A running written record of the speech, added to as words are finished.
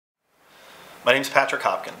My name is Patrick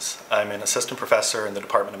Hopkins. I'm an assistant professor in the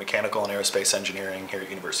Department of Mechanical and Aerospace Engineering here at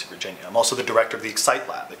University of Virginia. I'm also the director of the Excite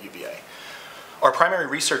Lab at UVA. Our primary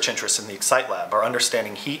research interests in the Excite Lab are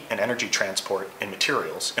understanding heat and energy transport in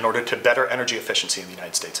materials in order to better energy efficiency in the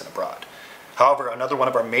United States and abroad. However, another one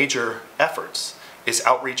of our major efforts is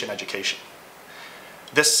outreach and education.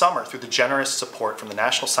 This summer, through the generous support from the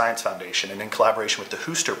National Science Foundation and in collaboration with the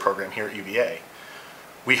Hooster program here at UVA,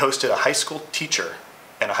 we hosted a high school teacher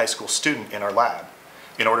and a high school student in our lab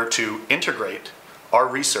in order to integrate our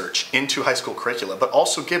research into high school curricula, but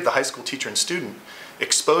also give the high school teacher and student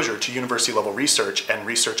exposure to university level research and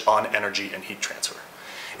research on energy and heat transfer.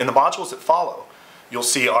 In the modules that follow, you'll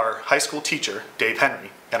see our high school teacher, Dave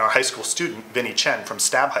Henry, and our high school student, Vinnie Chen from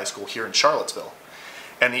Stab High School here in Charlottesville,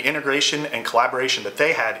 and the integration and collaboration that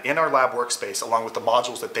they had in our lab workspace along with the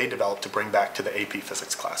modules that they developed to bring back to the AP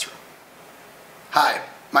Physics classroom. Hi,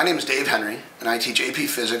 my name is Dave Henry, and I teach AP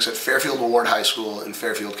Physics at Fairfield Ward High School in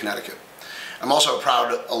Fairfield, Connecticut. I'm also a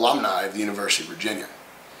proud alumni of the University of Virginia.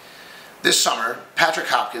 This summer, Patrick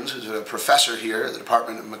Hopkins, who's a professor here at the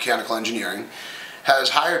Department of Mechanical Engineering, has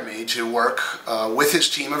hired me to work with his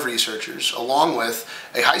team of researchers, along with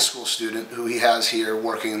a high school student who he has here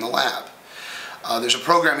working in the lab. There's a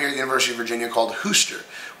program here at the University of Virginia called Hooster,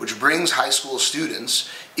 which brings high school students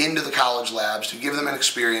into the college labs to give them an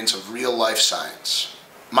experience of real-life science.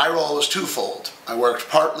 My role was twofold. I worked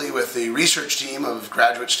partly with the research team of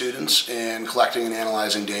graduate students in collecting and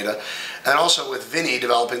analyzing data, and also with Vinnie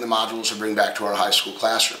developing the modules to bring back to our high school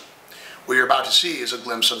classroom. What you're about to see is a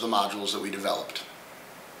glimpse of the modules that we developed.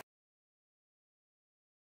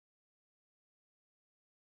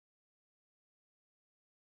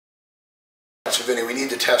 So Vinnie, we need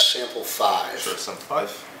to test sample 5. Sure, sample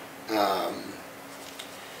 5.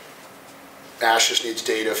 Ash just needs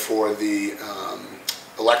data for the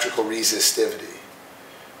electrical resistivity.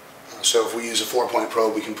 So if we use a 4-point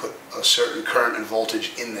probe, we can put a certain current and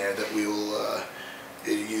voltage in there that we will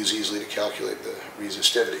use easily to calculate the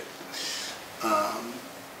resistivity.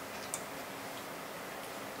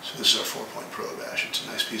 So this is our 4-point probe, Ash. It's a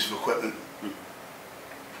nice piece of equipment.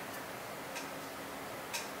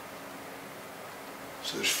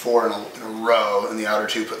 So there's 4 in a row, and the outer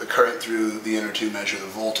 2 put the current through, the inner 2 measure the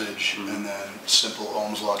voltage, and then simple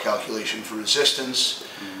Ohm's law calculation for resistance,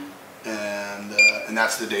 and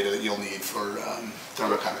that's the data that you'll need for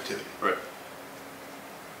thermal conductivity. Right.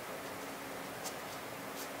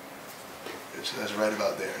 So that's right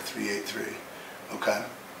about there, 383. Okay.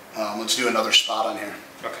 Let's do another spot on here.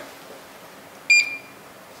 Okay.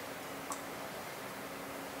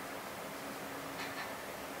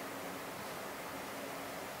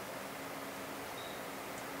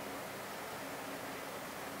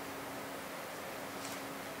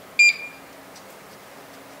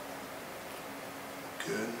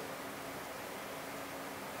 Good. Okay.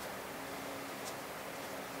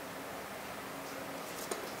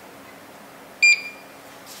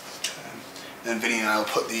 Then Vinnie and I will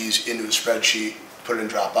put these into a spreadsheet, put it in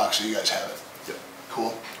Dropbox so you guys have it. Yep.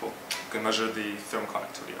 Cool? Cool. You can measure the thermal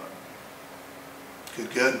conductivity on it.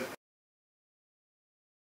 Good, good.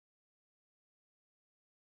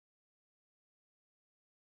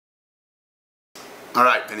 All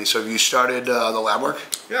right, Vinnie, so have you started the lab work?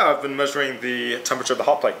 Yeah, I've been measuring the temperature of the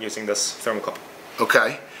hot plate using this thermocouple.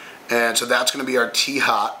 Okay, and so that's going to be our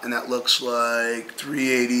T-hot, and that looks like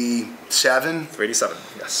 387? 387,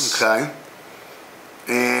 yes. Okay,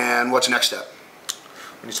 and what's the next step?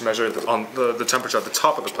 We need to measure the temperature at the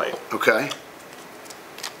top of the plate. Okay,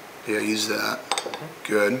 yeah, use that.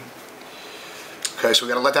 Good. Okay, so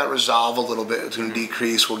we got to let that resolve a little bit. It's going to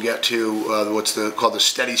decrease. We'll get to what's called the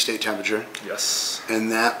steady state temperature. Yes.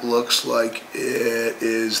 And that looks like it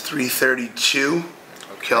is 332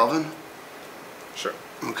 Kelvin. Sure.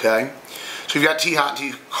 Okay. So you've got T-hot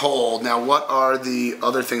and T-cold. Now what are the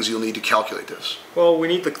other things you'll need to calculate this? Well, we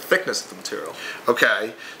need the thickness of the material.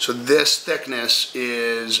 Okay. So this thickness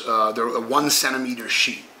is a 1 centimeter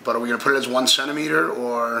sheet. But are we going to put it as 1 centimeter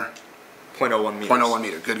or? 0.01 meters. 0.01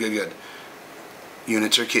 meter. Good, good, good.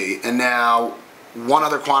 Units are key. And now, one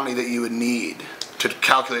other quantity that you would need to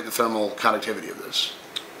calculate the thermal conductivity of this.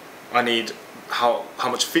 I need how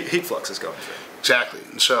much heat flux is going through. Exactly.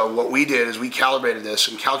 And so what we did is we calibrated this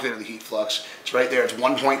and calculated the heat flux. It's right there. It's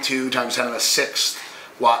 1.2 times 10 to the 6th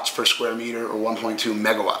watts per square meter, or 1.2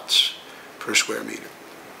 megawatts per square meter.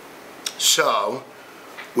 So,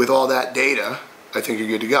 with all that data, I think you're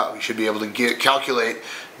good to go. You should be able to calculate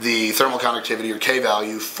the thermal conductivity, or K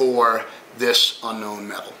value, for this unknown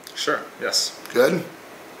metal. Sure, yes. Good?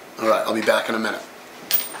 All right, I'll be back in a minute.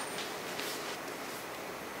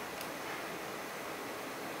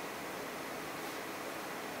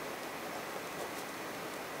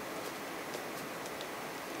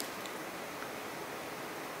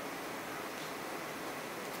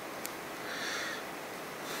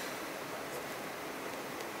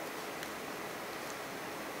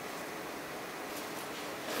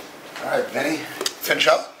 right, Vinny, finish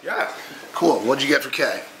up? Yeah. Cool. What'd you get for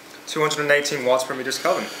K? 218 watts per meters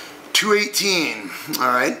Kelvin. 218. All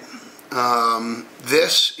right.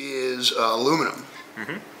 This is aluminum.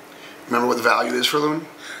 Remember what the value is for aluminum?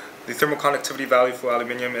 The thermal conductivity value for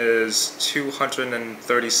aluminium is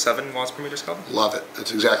 237 watts per meters Kelvin. Love it.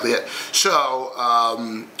 That's exactly it. So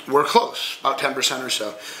we're close, about 10% or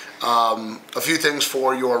so. A few things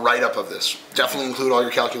for your write-up of this. Definitely include all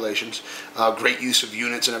your calculations. Great use of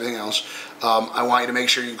units and everything else. I want you to make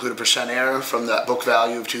sure you include a percent error from that book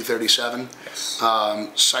value of 237. Yes.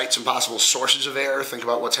 Cite some possible sources of error. Think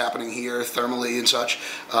about what's happening here thermally and such,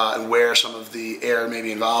 and where some of the error may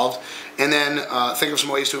be involved. And then think of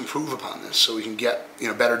some ways to improve upon this so we can get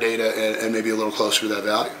better data and maybe a little closer to that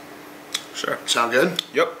value. Sure. Sound good?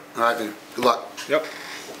 Yep. All right, then. Good luck. Yep.